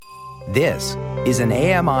This is an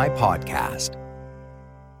AMI podcast.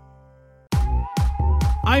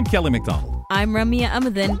 I'm Kelly McDonald. I'm Ramya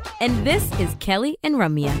Amadin, and this is Kelly and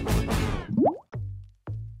Ramya.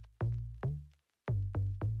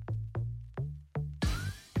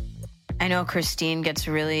 I know Christine gets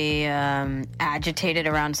really agitated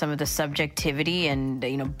around some of the subjectivity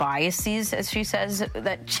and, biases, as she says,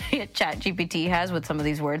 that ChatGPT has with some of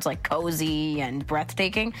these words like cozy and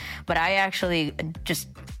breathtaking. But I actually just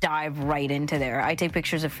dive right into there. I take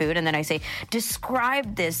pictures of food and then I say,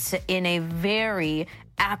 describe this in a very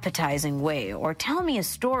appetizing way, or tell me a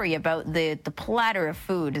story about the platter of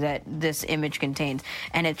food that this image contains.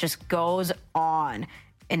 And it just goes on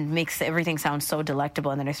and makes everything sound so delectable.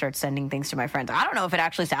 And then I start sending things to my friends. I don't know if it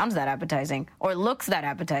actually sounds that appetizing or looks that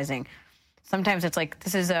appetizing. Sometimes it's like,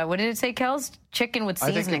 this is, what did it say, Kels? Chicken with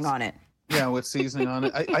seasoning on it. Yeah, with seasoning on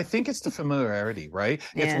it. I think it's the familiarity, right?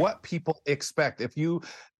 Yeah. It's what people expect. If you,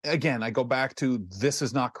 again, I go back to, this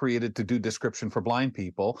is not created to do description for blind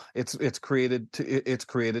people. It's created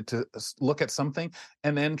to look at something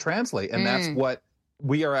and then translate. And that's what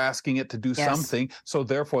we are asking it to do. Yes. Something. So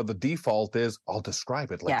therefore the default is, I'll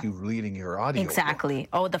describe it like you reading your audio. Exactly.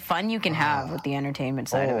 Oh, the fun you can have with the entertainment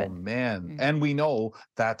side of it. Oh, man. And we know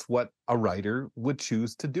that's what a writer would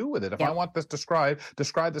choose to do with it. If I want this describe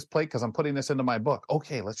this plate because I'm putting this into my book.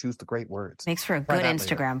 Okay, let's use the great words. Makes for a good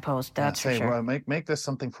Instagram post. That's for sure. Well, make this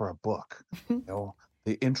something for a book.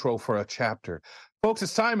 The intro for a chapter. Folks,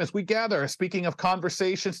 it's time as we gather. Speaking of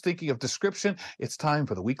conversations, thinking of description, it's time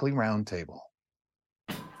for the weekly roundtable.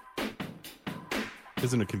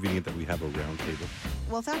 Isn't it convenient that we have a round table?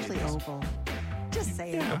 Well, it's actually oval. Just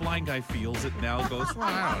say it. The blind guy feels it now, goes, well,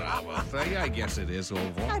 I don't know. Well, I guess it is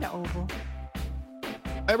oval. Kind of oval.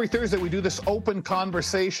 Every Thursday, we do this open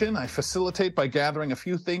conversation. I facilitate by gathering a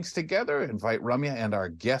few things together, invite Ramya and our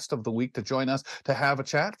guest of the week to join us to have a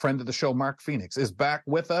chat. Friend of the show, Mark Phoenix, is back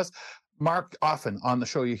with us. Mark, often on the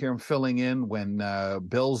show, you hear him filling in when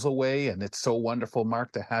Bill's away, and it's so wonderful,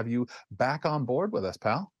 Mark, to have you back on board with us,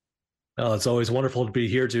 pal. Oh, it's always wonderful to be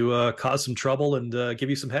here to cause some trouble and give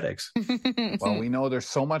you some headaches. Well, we know there's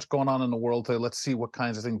so much going on in the world. Let's see what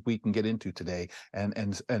kinds of things we can get into today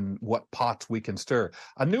and what pots we can stir.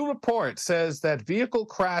 A new report says that vehicle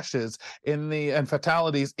crashes and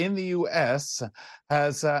fatalities in the U.S.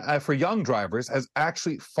 has for young drivers has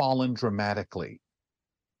actually fallen dramatically.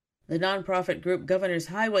 The nonprofit group Governors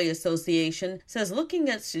Highway Association says looking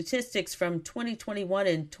at statistics from 2021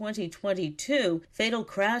 and 2022, fatal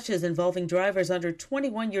crashes involving drivers under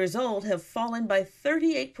 21 years old have fallen by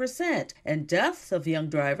 38%, and deaths of young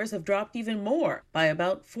drivers have dropped even more, by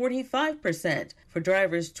about 45%. For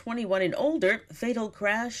drivers 21 and older, fatal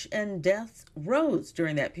crash and deaths rose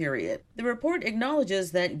during that period. The report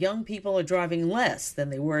acknowledges that young people are driving less than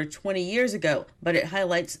they were 20 years ago, but it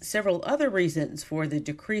highlights several other reasons for the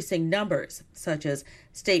decreasing numbers, such as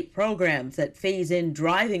state programs that phase in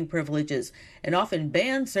driving privileges and often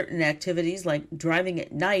ban certain activities like driving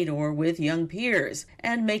at night or with young peers,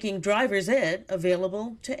 and making driver's ed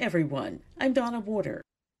available to everyone. I'm Donna Warder.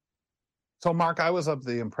 So, Mark, I was of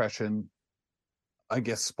the impression, I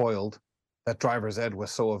guess spoiled, that driver's ed was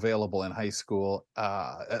so available in high school.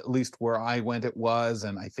 At least where I went, it was.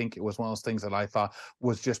 And I think it was one of those things that I thought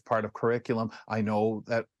was just part of curriculum. I know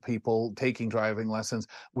that people taking driving lessons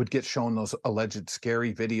would get shown those alleged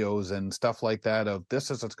scary videos and stuff like that of this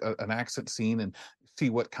is an accident scene and see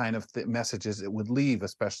what kind of messages it would leave,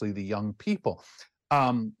 especially the young people.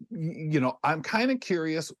 I'm kind of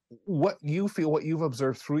curious what you feel, what you've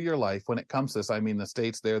observed through your life when it comes to this. I mean, the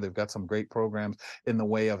States they've got some great programs in the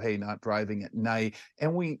way of, hey, not driving at night.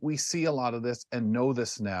 And we see a lot of this and know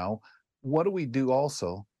this now. What do we do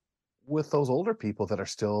also with those older people that are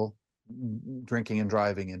still drinking and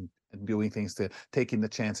driving and doing things to taking the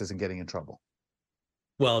chances and getting in trouble?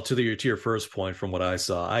 Well, to your first point, from what I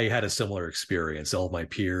saw, I had a similar experience. All of my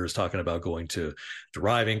peers talking about going to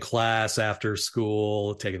driving class after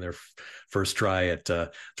school, taking their first try at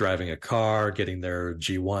driving a car, getting their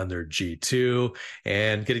G1, their G2,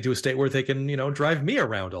 and getting to a state where they can, drive me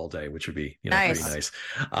around all day, which would be, nice. Pretty nice.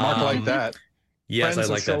 Mark like that. Yes, Friends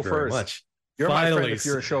I like that very much. You're Finally, my friend if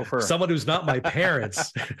you're a chauffeur. Someone who's not my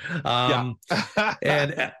parents. And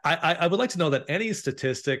I would like to know that any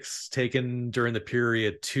statistics taken during the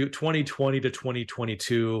period 2020 to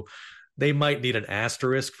 2022, they might need an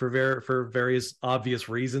asterisk for various obvious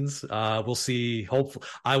reasons. We'll see. Hopefully,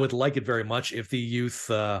 I would like it very much if the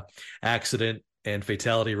youth accident and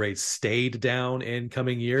fatality rates stayed down in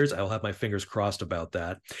coming years. I'll have my fingers crossed about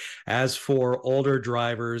that. As for older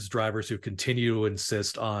drivers who continue to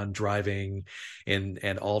insist on driving in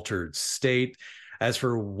an altered state, as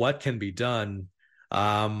for what can be done,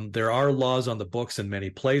 There are laws on the books in many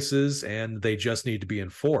places, and they just need to be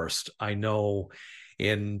enforced. I know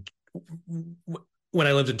when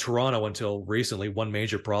I lived in Toronto until recently, one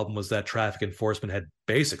major problem was that traffic enforcement had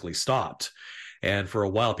basically stopped. And for a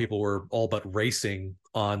while, people were all but racing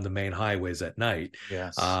on the main highways at night.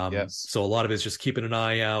 Yes. So a lot of it's just keeping an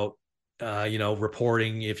eye out,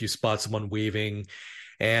 reporting if you spot someone weaving.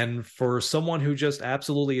 And for someone who just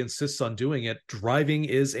absolutely insists on doing it, driving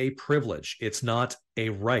is a privilege. It's not a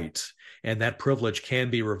right. And that privilege can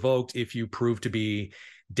be revoked if you prove to be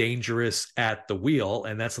dangerous at the wheel.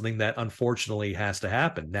 And that's something that unfortunately has to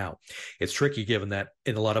happen. Now, it's tricky given that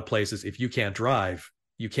in a lot of places, if you can't drive,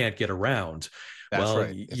 you can't get around. That's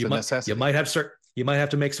right. You might have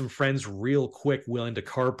to make some friends real quick who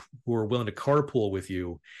are willing to carpool with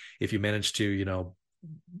you if you manage to,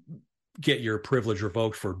 get your privilege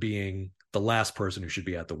revoked for being the last person who should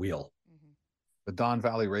be at the wheel. The Don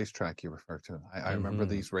Valley racetrack you refer to. I remember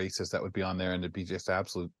these races that would be on there, and it'd be just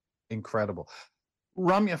absolute incredible.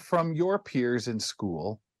 Ramya, from your peers in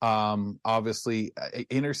school, obviously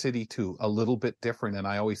inner city too, a little bit different. And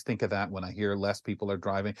I always think of that when I hear less people are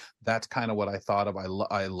driving. That's kind of what I thought of.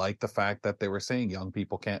 I like the fact that they were saying young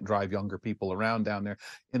people can't drive younger people around down there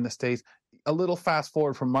in the States. A little fast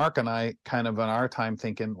forward from Mark and I kind of in our time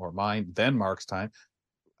thinking, or mine, then Mark's time.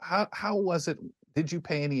 How was it? Did you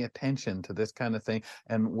pay any attention to this kind of thing?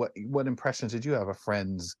 And what impressions did you have of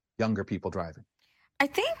friends, younger people driving? I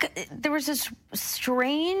think there was this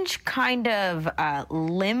strange kind of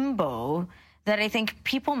limbo that I think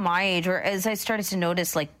people my age, or as I started to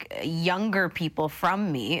notice, like younger people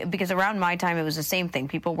from me, because around my time it was the same thing.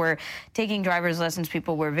 People were taking driver's lessons.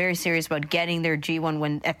 People were very serious about getting their G1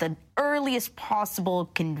 when at the earliest possible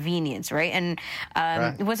convenience, right? And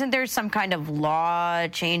wasn't there some kind of law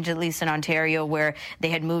change, at least in Ontario, where they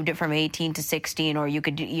had moved it from 18 to 16, or you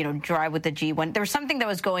could, drive with the G1? There was something that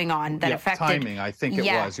was going on that affected timing. I think it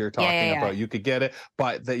was. You're talking about you could get it,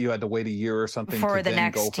 but that you had to wait a year or something for to the then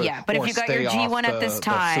next. Go for, but if you got your G1 at this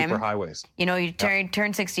time, super highways. You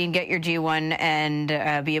turn 16, get your G1,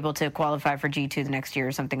 and be able to qualify for G2 the next year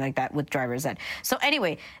or something like that with driver's ed. So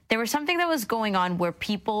anyway, there was something that was going on where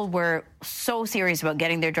people were so serious about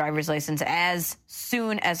getting their driver's license as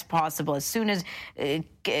soon as possible, as soon as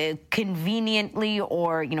conveniently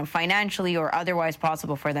or financially or otherwise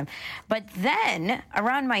possible for them. But then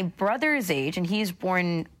around my brother's age, and he's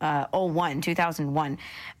born 2001,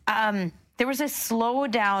 there was a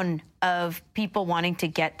slowdown of people wanting to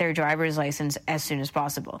get their driver's license as soon as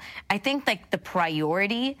possible. I think the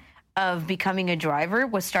priority of becoming a driver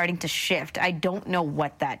was starting to shift. I don't know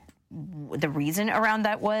what the reason around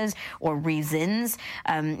that was, or reasons.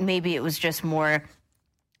 Maybe it was just more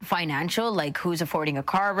financial, like who's affording a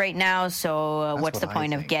car right now, so what's the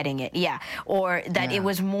point of getting it? Or that it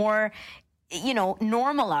was more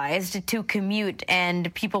normalized to commute,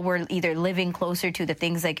 and people were either living closer to the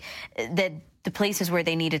things like that, the places where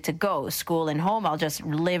they needed to go, school and home. I'll just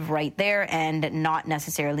live right there and not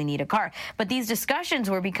necessarily need a car. But these discussions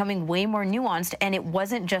were becoming way more nuanced, and it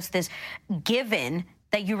wasn't just this given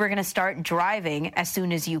that you were going to start driving as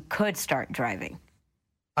soon as you could start driving.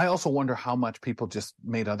 I also wonder how much people just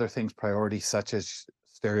made other things priority, such as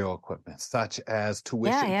stereo equipment, such as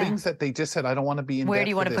tuition, things that they just said, I don't want to be in Where debt do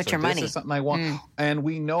you want to put your money? This is something I want. And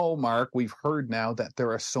we know, Mark, we've heard now that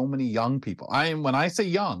there are so many young people. When I say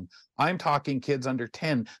young, I'm talking kids under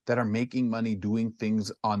 10 that are making money doing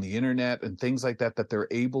things on the internet and things like that they're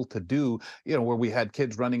able to do, where we had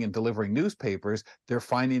kids running and delivering newspapers. They're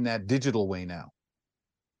finding that digital way now.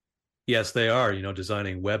 Yes, they are,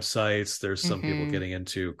 designing websites. There's some people getting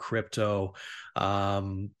into crypto,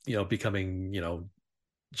 becoming,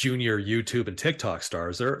 junior YouTube and TikTok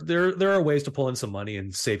stars. There are ways to pull in some money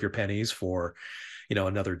and save your pennies for,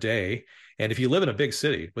 another day. And if you live in a big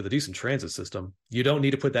city with a decent transit system, you don't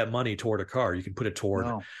need to put that money toward a car. You can put it toward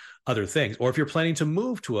other things. Or if you're planning to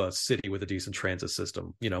move to a city with a decent transit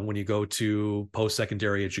system, when you go to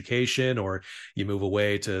post-secondary education or you move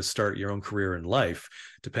away to start your own career in life,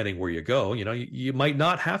 depending where you go, you might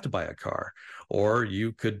not have to buy a car, or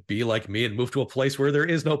you could be like me and move to a place where there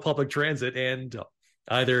is no public transit, and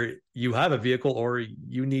either you have a vehicle or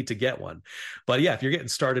you need to get one. But yeah, if you're getting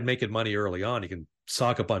started making money early on, you can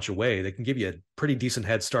sock a bunch away. They can give you a pretty decent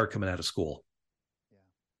head start coming out of school.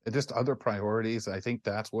 Just other priorities. I think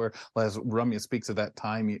that's where, as Ramya speaks of that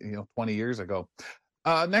time, 20 years ago.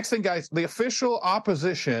 Next thing, guys, the official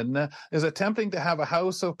opposition is attempting to have a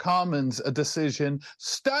House of Commons decision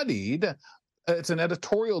studied. It's an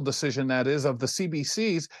editorial decision, that is, of the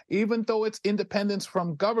CBC's. Even though its independence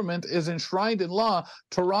from government is enshrined in law,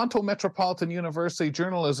 Toronto Metropolitan University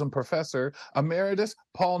journalism professor emeritus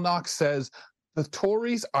Paul Knox says the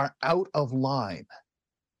Tories are out of line.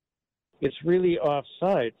 It's really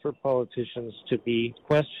offside for politicians to be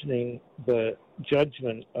questioning the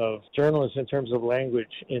judgment of journalists in terms of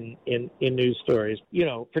language in news stories. You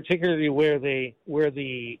know, particularly where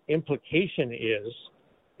the implication is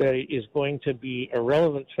that it is going to be a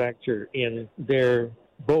relevant factor in their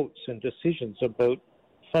votes and decisions about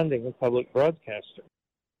funding a public broadcaster.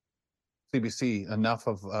 CBC, enough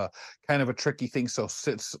of kind of a tricky thing. So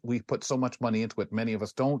since we put so much money into it, many of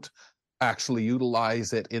us don't actually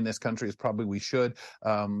utilize it in this country as probably we should.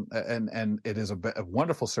 And it is a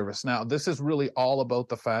wonderful service. Now, this is really all about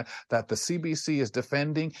the fact that the CBC is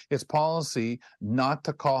defending its policy not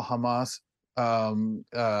to call Hamas,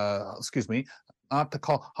 not to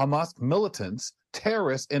call Hamas militants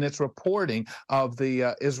terrorists in its reporting of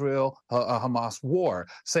the Israel-Hamas war,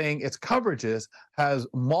 saying its coverages has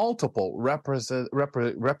multiple let's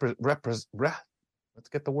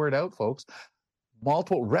get the word out, folks,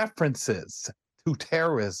 multiple references to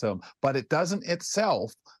terrorism, but it doesn't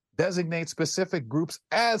itself designate specific groups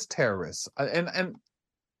as terrorists. And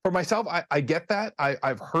for myself, I get that.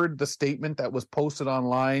 I've heard the statement that was posted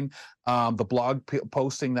online, the blog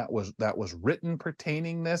posting that was written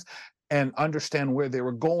pertaining this, and understand where they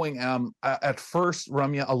were going. At first,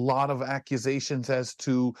 Ramya, a lot of accusations as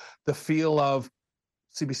to the feel of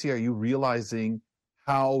CBC. Are you realizing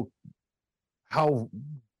how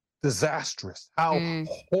disastrous, how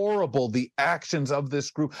horrible the actions of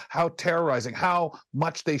this group, how terrorizing, how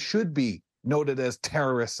much they should be noted as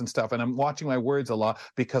terrorists and stuff? And I'm watching my words a lot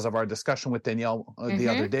because of our discussion with Danielle the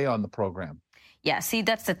other day on the program. Yeah, see,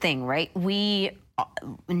 that's the thing, right? We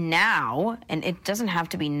now, and it doesn't have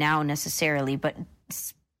to be now necessarily, but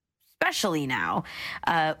especially now,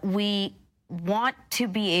 we want to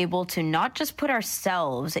be able to not just put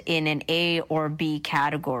ourselves in an A or B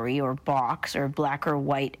category or box or black or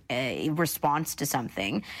white response to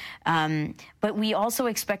something, but we also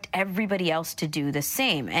expect everybody else to do the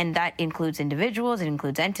same. And that includes individuals, it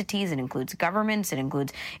includes entities, it includes governments, it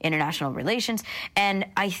includes international relations. And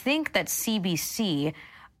I think that CBC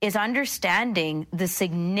is understanding the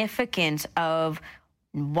significance of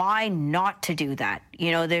why not to do that.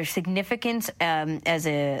 You know, their significance as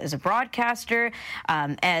a broadcaster,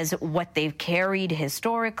 as what they've carried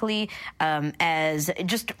historically, as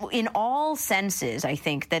just in all senses. I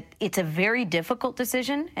think that it's a very difficult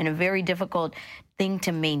decision and a very difficult thing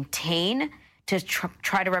to maintain, to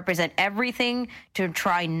try to represent everything, to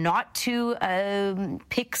try not to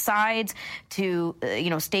pick sides, to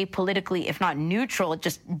stay politically, if not neutral,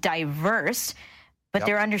 just diverse. But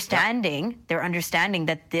they're understanding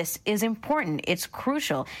that this is important. It's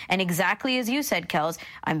crucial. And exactly as you said, Kels,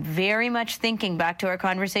 I'm very much thinking back to our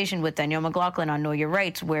conversation with Danielle McLaughlin on Know Your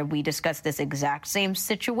Rights, where we discussed this exact same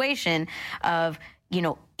situation of,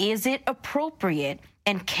 is it appropriate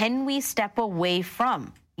and can we step away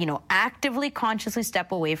from, actively, consciously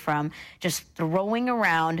step away from just throwing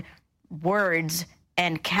around words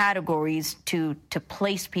and categories to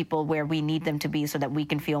place people where we need them to be so that we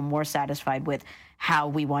can feel more satisfied with how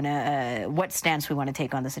we want to, what stance we want to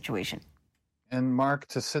take on the situation. And Mark,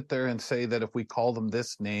 to sit there and say that if we call them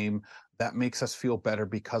this name, that makes us feel better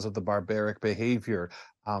because of the barbaric behavior.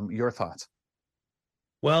 Your thoughts?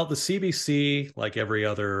 Well, the CBC, like every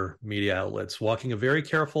other media outlet's walking a very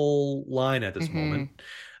careful line at this moment.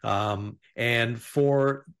 And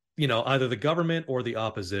for, either the government or the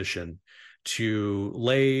opposition to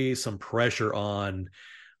lay some pressure on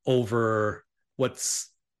over this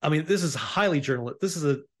is highly this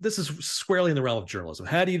is squarely in the realm of journalism.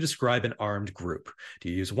 How do you describe an armed group? Do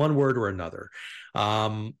you use one word or another?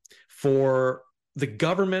 For the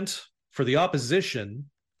government, for the opposition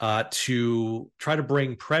to try to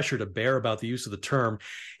bring pressure to bear about the use of the term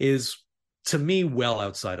is, to me, well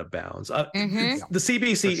outside of bounds. The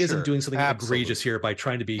CBC isn't doing something egregious here by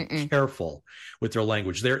trying to be careful with their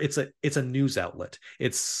language. It's a news outlet.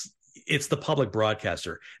 It's the public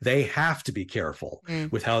broadcaster. They have to be careful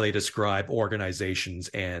with how they describe organizations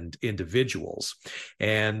and individuals.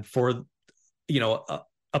 And for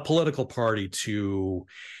a political party to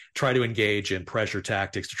try to engage in pressure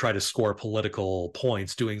tactics to try to score political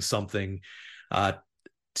points, doing something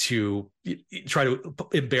to try to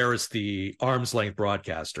embarrass the arm's length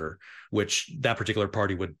broadcaster, which that particular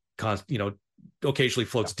party would, occasionally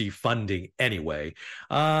floats defunding anyway.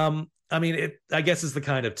 I guess is the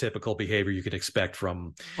kind of typical behavior you can expect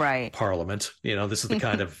from Parliament. This is the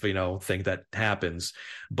kind of, thing that happens.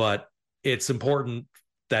 But it's important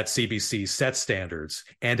that CBC sets standards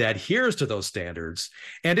and adheres to those standards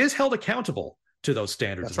and is held accountable to those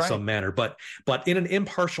standards in some manner, but in an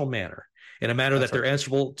impartial manner. in a manner that they're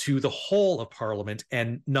answerable to the whole of Parliament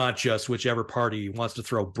and not just whichever party wants to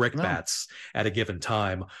throw brickbats at a given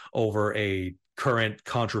time over a current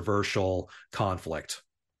controversial conflict.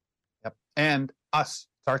 Yep. And us,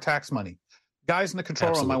 it's our tax money. Guys in the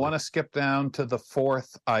control room, I want to skip down to the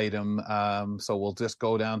fourth item. So we'll just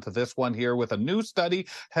go down to this one here with a new study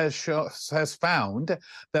has found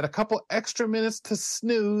that a couple extra minutes to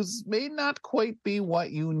snooze may not quite be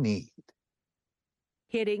what you need.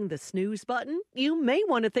 Hitting the snooze button? You may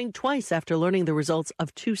want to think twice after learning the results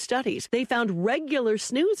of 2 studies. They found regular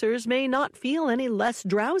snoozers may not feel any less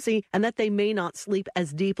drowsy and that they may not sleep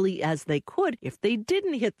as deeply as they could if they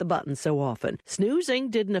didn't hit the button so often. Snoozing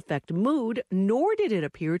didn't affect mood, nor did it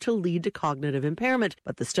appear to lead to cognitive impairment.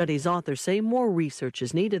 But the study's authors say more research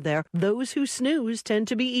is needed there. Those who snooze tend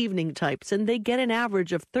to be evening types, and they get an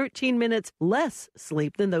average of 13 minutes less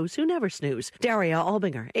sleep than those who never snooze. Daria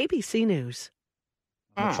Albinger, ABC News.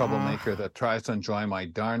 I'm a troublemaker that tries to enjoy my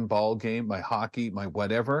darn ball game, my hockey, my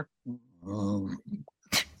whatever.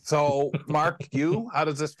 So, Mark, how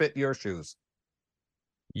does this fit your shoes?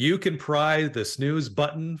 You can pry the snooze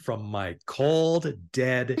button from my cold,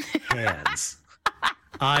 dead hands.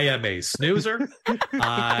 I am a snoozer.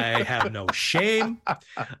 I have no shame.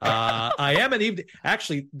 I am an evening.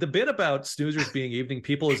 Actually, the bit about snoozers being evening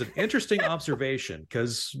people is an interesting observation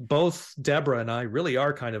because both Deborah and I really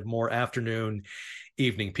are kind of more afternoon,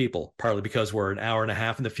 evening people, partly because we're an hour and a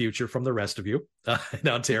half in the future from the rest of you in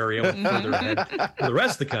Ontario, further ahead from the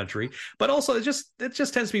rest of the country. But also, it just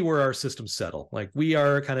tends to be where our systems settle. Like we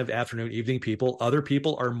are kind of afternoon, evening people. Other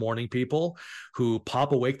people are morning people who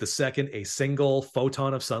pop awake the second a single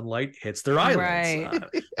photon of sunlight hits their eyelids. Right.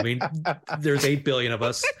 I mean, there's 8 billion of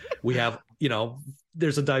us. We have,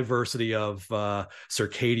 there's a diversity of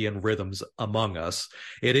circadian rhythms among us.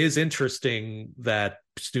 It is interesting that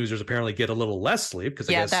snoozers apparently get a little less sleep because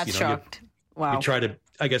I guess that's shocked. Wow. You try to,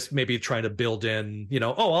 I guess, maybe trying to build in,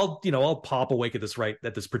 I'll pop awake at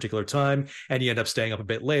this particular time, and you end up staying up a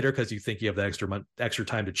bit later because you think you have the extra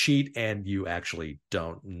time to cheat, and you actually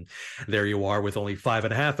don't. And there you are with only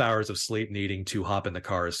 5.5 hours of sleep, needing to hop in the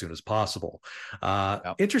car as soon as possible.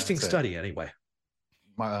 Interesting study, anyway.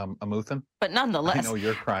 Amuthan? But nonetheless. I know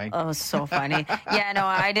you're crying. Oh, so funny. Yeah, no,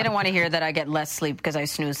 I didn't want to hear that I get less sleep because I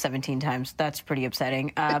snooze 17 times. That's pretty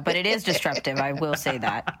upsetting. But it is disruptive, I will say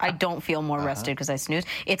that. I don't feel more rested because I snooze.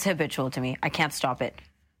 It's habitual to me. I can't stop it.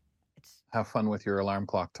 Have fun with your alarm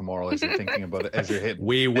clock tomorrow as you're thinking about it, as you're hitting.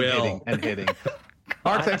 We will. And hitting.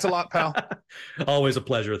 Mark, thanks a lot, pal. Always a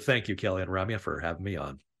pleasure. Thank you, Kelly and Ramya, for having me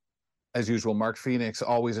on. As usual, Mark Phoenix,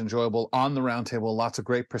 always enjoyable on the Roundtable. Lots of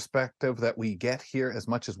great perspective that we get here as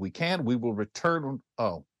much as we can. We will return. We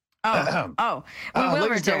will ladies and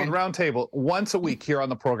return. gentlemen, Roundtable once a week here on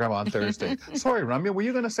the program on Thursday. Sorry, Ramya, were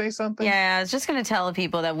you going to say something? Yeah, I was just going to tell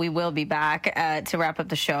people that we will be back to wrap up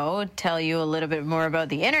the show, tell you a little bit more about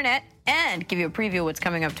the internet, and give you a preview of what's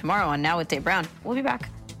coming up tomorrow on Now with Dave Brown. We'll be back.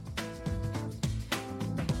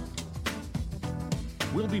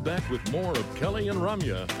 We'll be back with more of Kelly and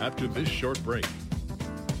Ramya after this short break.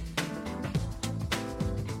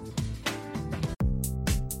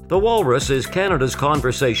 The Walrus is Canada's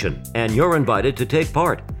conversation, and you're invited to take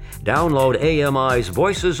part. Download AMI's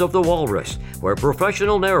Voices of the Walrus, where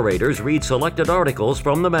professional narrators read selected articles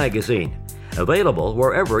from the magazine. Available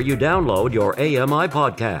wherever you download your AMI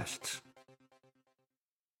podcasts.